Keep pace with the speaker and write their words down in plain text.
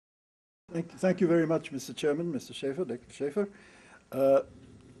Thank you very much, Mr. Chairman, Mr. Schaefer, Dr. Schaefer.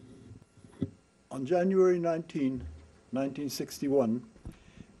 On January 19, 1961,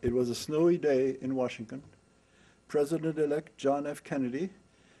 it was a snowy day in Washington. President-elect John F. Kennedy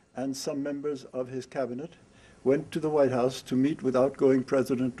and some members of his cabinet went to the White House to meet with outgoing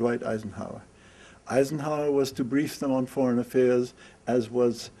President Dwight Eisenhower. Eisenhower was to brief them on foreign affairs, as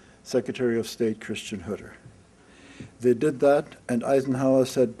was Secretary of State Christian Herter. They did that, and Eisenhower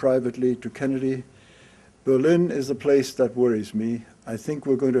said privately to Kennedy, "Berlin is a place that worries me. I think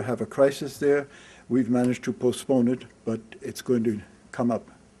we're going to have a crisis there. We've managed to postpone it, but it's going to come up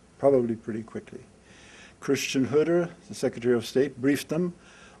probably pretty quickly." Christian Herter, the Secretary of State, briefed them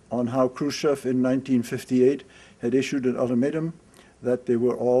on how Khrushchev in 1958 had issued an ultimatum that they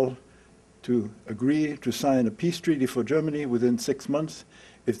were all to agree to sign a peace treaty for Germany within 6 months.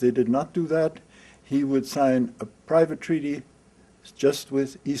 If they did not do that, he would sign a private treaty just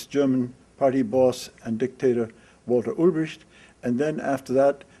with East German party boss and dictator Walter Ulbricht, and then after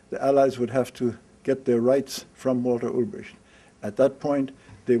that, the Allies would have to get their rights from Walter Ulbricht. At that point,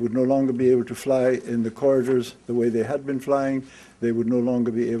 they would no longer be able to fly in the corridors the way they had been flying. They would no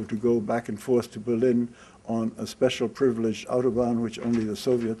longer be able to go back and forth to Berlin on a special privileged autobahn, which only the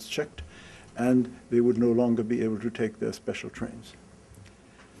Soviets checked, and they would no longer be able to take their special trains.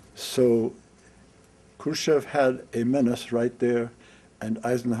 So Khrushchev had a menace right there, and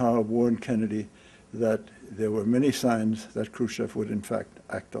Eisenhower warned Kennedy that there were many signs that Khrushchev would in fact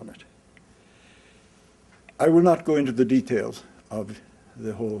act on it. I will not go into the details of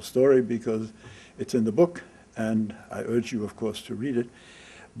the whole story because it's in the book, and I urge you, of course, to read it.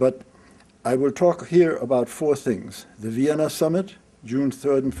 But I will talk here about four things: the Vienna Summit, June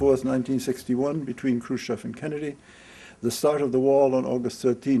 3rd and 4th, 1961, between Khrushchev and Kennedy; the start of the wall on August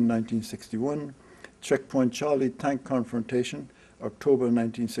 13, 1961; Checkpoint Charlie tank confrontation, October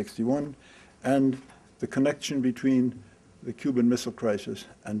 1961, and the connection between the Cuban Missile Crisis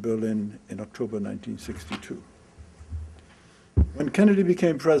and Berlin in October 1962. When Kennedy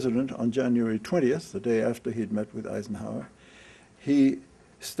became president on January 20th, the day after he'd met with Eisenhower, he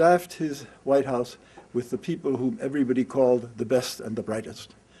staffed his White House with the people whom everybody called the best and the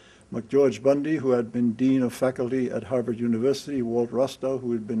brightest. McGeorge Bundy, who had been dean of faculty at Harvard University, Walt Rostow,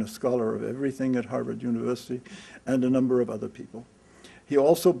 who had been a scholar of everything at Harvard University, and a number of other people. He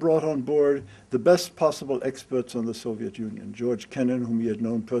also brought on board the best possible experts on the Soviet Union: George Kennan, whom he had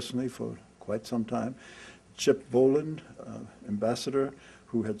known personally for quite some time; Chip Boland, ambassador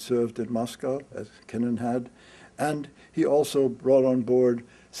who had served in Moscow, as Kennan had; and he also brought on board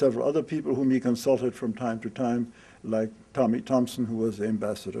several other people whom he consulted from time to time, like Tommy Thompson, who was the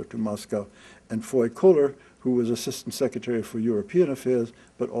ambassador to Moscow, and Foy Kohler, who was Assistant Secretary for European Affairs,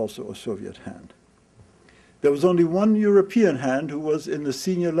 but also a Soviet hand. There was only one European hand who was in the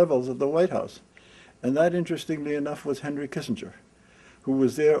senior levels of the White House, and that, interestingly enough, was Henry Kissinger, who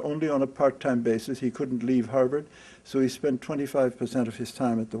was there only on a part-time basis. He couldn't leave Harvard, so he spent 25% of his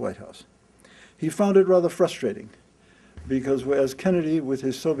time at the White House. He found it rather frustrating, because whereas Kennedy, with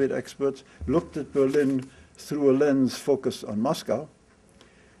his Soviet experts, looked at Berlin through a lens focused on Moscow,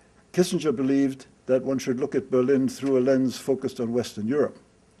 Kissinger believed that one should look at Berlin through a lens focused on Western Europe,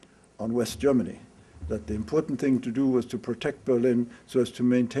 on West Germany, that the important thing to do was to protect Berlin so as to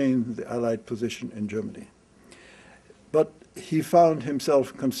maintain the Allied position in Germany. But he found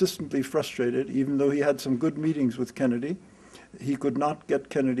himself consistently frustrated. Even though he had some good meetings with Kennedy, he could not get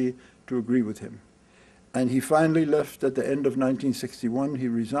Kennedy to agree with him. And he finally left at the end of 1961. He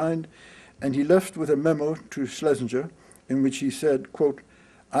resigned, and he left with a memo to Schlesinger in which he said, quote,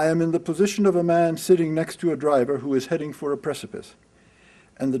 "I am in the position of a man sitting next to a driver who is heading for a precipice,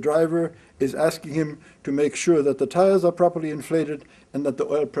 and the driver is asking him to make sure that the tires are properly inflated and that the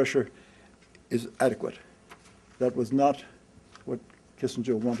oil pressure is adequate." That was not what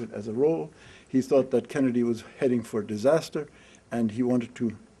Kissinger wanted as a role. He thought that Kennedy was heading for disaster, and he wanted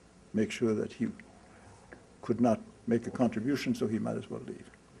to make sure that he could not make a contribution, so he might as well leave.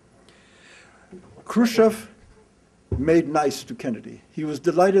 Khrushchev made nice to Kennedy. He was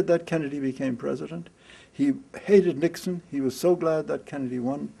delighted that Kennedy became president. He hated Nixon. He was so glad that Kennedy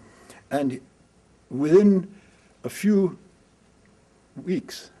won. And within a few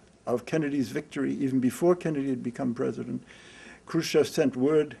weeks of Kennedy's victory, even before Kennedy had become president, Khrushchev sent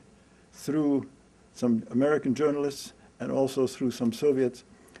word through some American journalists and also through some Soviets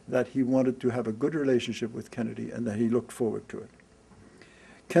that he wanted to have a good relationship with Kennedy and that he looked forward to it.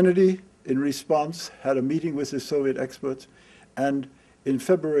 Kennedy, in response, had a meeting with his Soviet experts, and in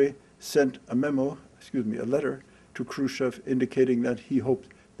February sent a letter to Khrushchev indicating that he hoped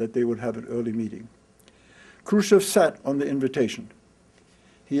that they would have an early meeting. Khrushchev sat on the invitation.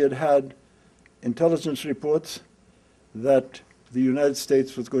 He had had intelligence reports that the United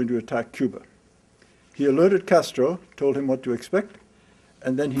States was going to attack Cuba. He alerted Castro, told him what to expect,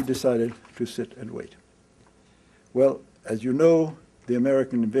 and then he decided to sit and wait. Well, as you know, the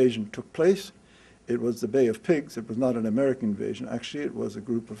American invasion took place. It was the Bay of Pigs. It was not an American invasion. Actually, it was a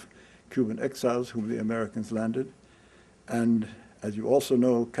group of Cuban exiles whom the Americans landed. And as you also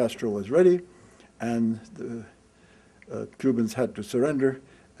know, Castro was ready, and the Cubans had to surrender,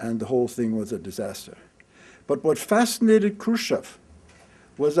 and the whole thing was a disaster. But what fascinated Khrushchev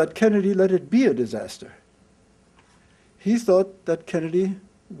was that Kennedy let it be a disaster. He thought that Kennedy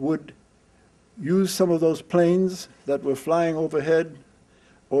would use some of those planes that were flying overhead,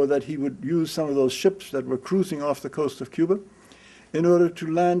 or that he would use some of those ships that were cruising off the coast of Cuba in order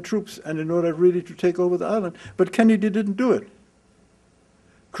to land troops and in order really to take over the island. But Kennedy didn't do it.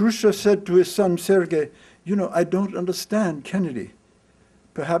 Khrushchev said to his son Sergei, "You know, I don't understand Kennedy.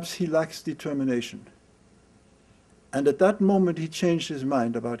 Perhaps he lacks determination." And at that moment, he changed his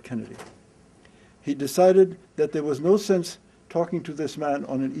mind about Kennedy. He decided that there was no sense talking to this man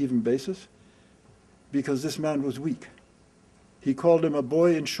on an even basis because this man was weak. He called him a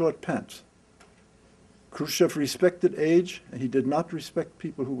boy in short pants. Khrushchev respected age, and he did not respect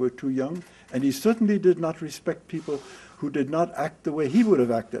people who were too young, and he certainly did not respect people who did not act the way he would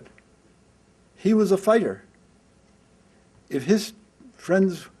have acted. He was a fighter. If his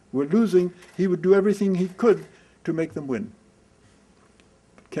friends were losing, he would do everything he could to make them win.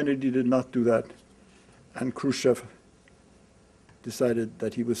 Kennedy did not do that, and Khrushchev decided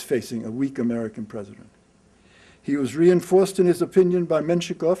that he was facing a weak American president. He was reinforced in his opinion by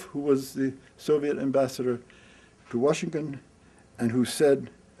Menshikov, who was the Soviet ambassador to Washington, and who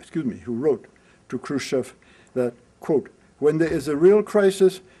wrote to Khrushchev that, quote, "When there is a real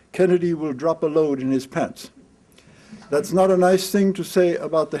crisis, Kennedy will drop a load in his pants." That's not a nice thing to say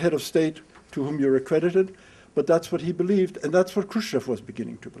about the head of state to whom you're accredited, but that's what he believed, and that's what Khrushchev was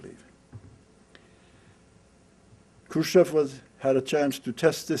beginning to believe. Khrushchev had a chance to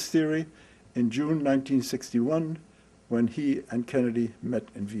test this theory in June 1961 when he and Kennedy met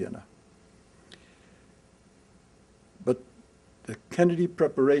in Vienna. But the Kennedy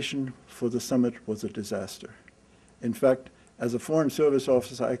preparation for the summit was a disaster. In fact, as a Foreign Service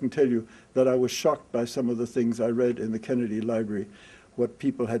officer, I can tell you that I was shocked by some of the things I read in the Kennedy library, what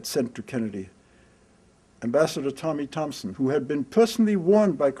people had sent to Kennedy. Ambassador Tommy Thompson, who had been personally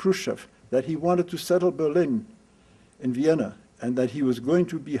warned by Khrushchev that he wanted to settle Berlin in Vienna and that he was going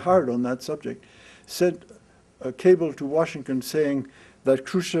to be hard on that subject, sent a cable to Washington saying that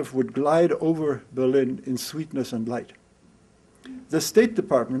Khrushchev would glide over Berlin in sweetness and light. The State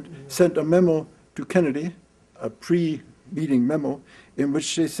Department sent a memo to Kennedy, a pre-meeting memo, in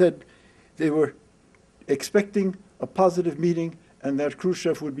which they said they were expecting a positive meeting and that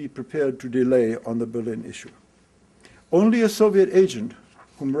Khrushchev would be prepared to delay on the Berlin issue. Only a Soviet agent,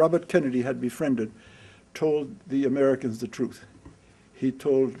 whom Robert Kennedy had befriended, told the Americans the truth. He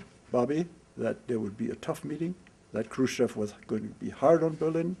told Bobby that there would be a tough meeting, that Khrushchev was going to be hard on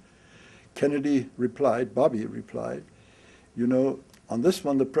Berlin. Bobby replied, "You know, on this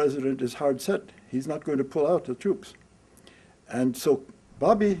one, the president is hard set. He's not going to pull out the troops." And so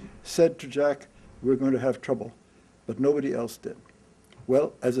Bobby said to Jack, "We're going to have trouble," but nobody else did.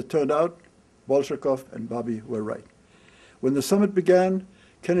 Well, as it turned out, Bolshakov and Bobby were right. When the summit began,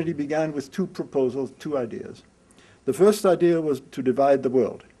 Kennedy began with two proposals, two ideas. The first idea was to divide the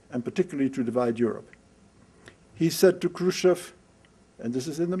world, and particularly to divide Europe. He said to Khrushchev, and this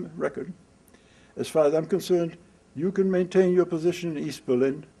is in the record, "As far as I'm concerned, you can maintain your position in East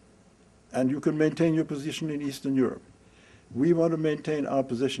Berlin, and you can maintain your position in Eastern Europe. We want to maintain our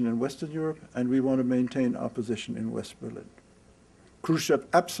position in Western Europe, and we want to maintain our position in West Berlin." Khrushchev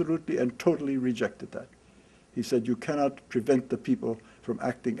absolutely and totally rejected that. He said, "You cannot prevent the people from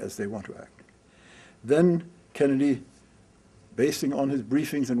acting as they want to act." Then Kennedy, basing on his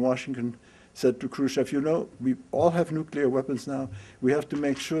briefings in Washington, said to Khrushchev, "You know, we all have nuclear weapons now. We have to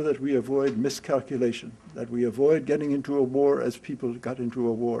make sure that we avoid miscalculation, that we avoid getting into a war as people got into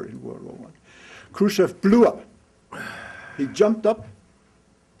a war in World War I." Khrushchev blew up. He jumped up.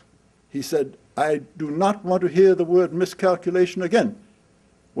 He said, "I do not want to hear the word miscalculation again.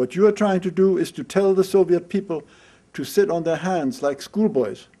 What you are trying to do is to tell the Soviet people to sit on their hands like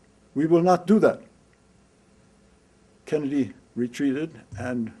schoolboys. We will not do that." Kennedy retreated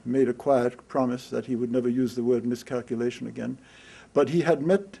and made a quiet promise that he would never use the word miscalculation again. But he had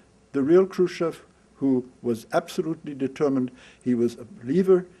met the real Khrushchev, who was absolutely determined. He was a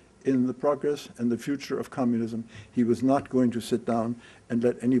believer in the progress and the future of communism. He was not going to sit down and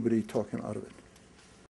let anybody talk him out of it.